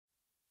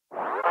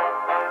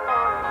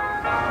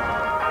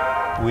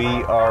We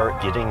are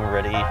getting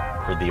ready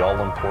for the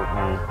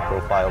all-important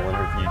profile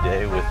interview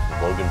day with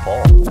Logan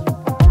Paul.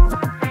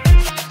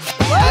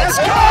 Let's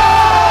go!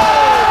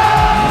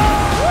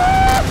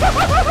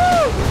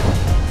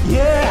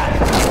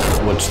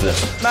 Yeah! What's this?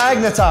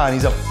 Magneton,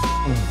 he's a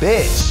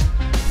bitch.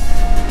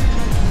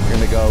 We're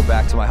gonna go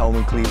back to my home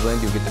in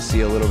Cleveland. You'll get to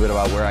see a little bit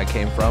about where I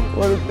came from.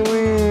 What a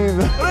dweeb.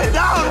 Put it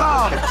down,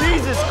 Mom!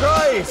 Jesus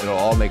Christ! It'll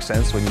all make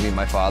sense when you meet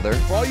my father.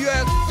 For all you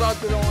assholes out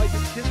there don't like to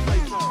kiss my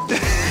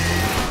son.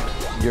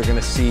 You're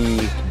gonna see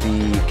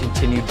the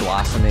continued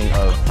blossoming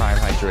of prime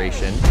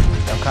hydration.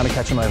 I'm kind of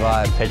catching my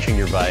vibe. Catching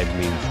your vibe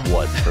means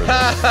what for this?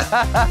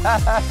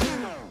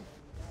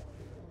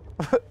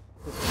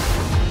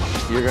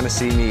 You're gonna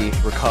see me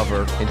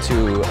recover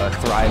into a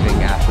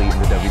thriving athlete in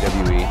the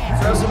WWE.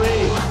 Trust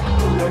me.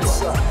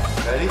 What's up?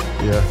 Ready?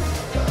 Yeah.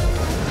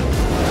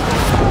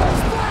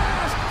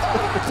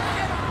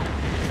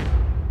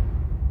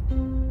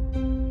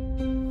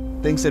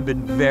 Things had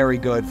been very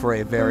good for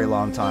a very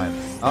long time.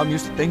 I'm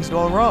used to things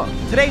going wrong.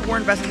 Today, we're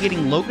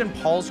investigating Logan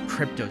Paul's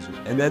cryptos.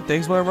 And then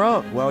things went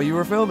wrong while you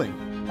were filming.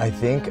 I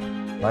think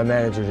my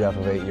manager, Jeff,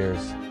 of 8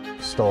 years,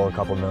 stole a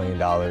couple $1 million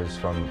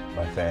from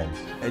my fans.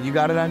 And you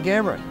got it on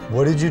camera.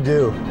 What did you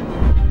do?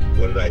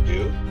 What did I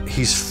do?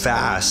 He's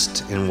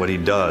fast in what he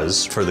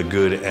does for the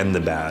good and the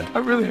bad. I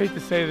really hate to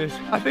say this.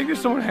 I think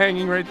there's someone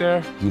hanging right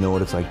there. You know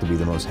what it's like to be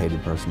the most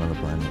hated person on the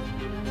planet?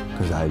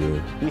 Because I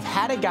do. We've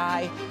had a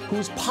guy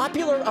who's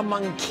popular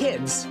among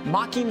kids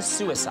mocking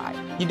suicide.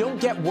 You don't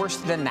get worse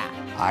than that.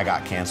 I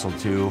got canceled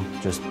too,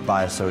 just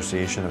by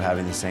association of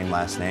having the same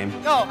last name.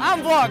 No,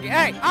 I'm vlogging.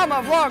 Hey, I'm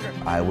a vlogger.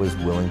 I was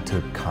willing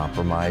to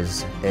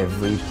compromise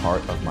every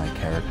part of my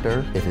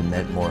character if it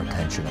meant more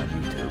attention on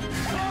YouTube.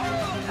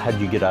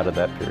 How'd you get out of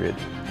that period?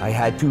 I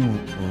had to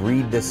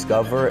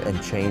rediscover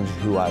and change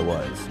who I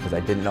was because I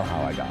didn't know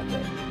how I got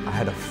there. I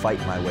had to fight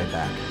my way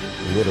back,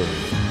 literally.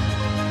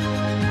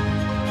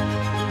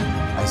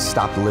 I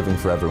stopped living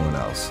for everyone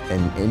else,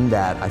 and in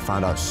that, I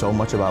found out so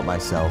much about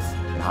myself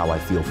and how I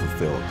feel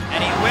fulfilled.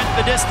 And he went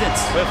the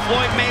distance with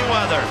Floyd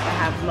Mayweather. I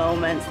have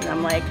moments, and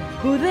I'm like,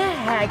 who the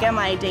heck am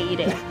I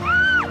dating?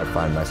 I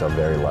find myself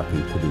very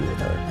lucky to be with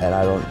her, and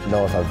I don't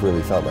know if I've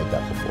really felt like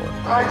that before.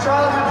 My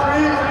childhood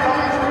dreams are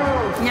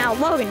coming true. Now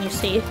Logan, you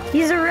see,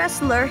 he's a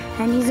wrestler,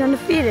 and he's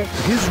undefeated.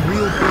 His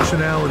real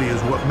personality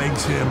is what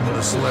makes him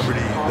the celebrity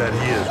that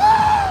he is.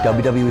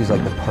 WWE is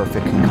like the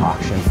perfect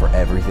concoction for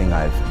everything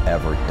I've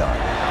ever done.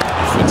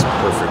 It fits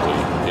perfectly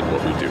in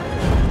what we do.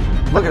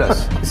 Look at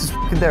us. This is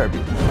fucking therapy.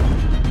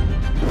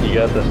 You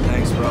got this.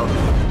 Thanks, bro.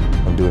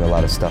 I'm doing a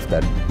lot of stuff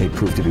that may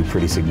prove to be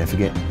pretty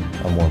significant.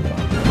 I'm warming up.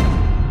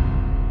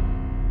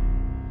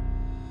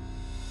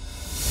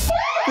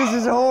 This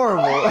is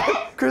horrible.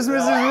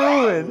 Christmas is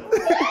ruined.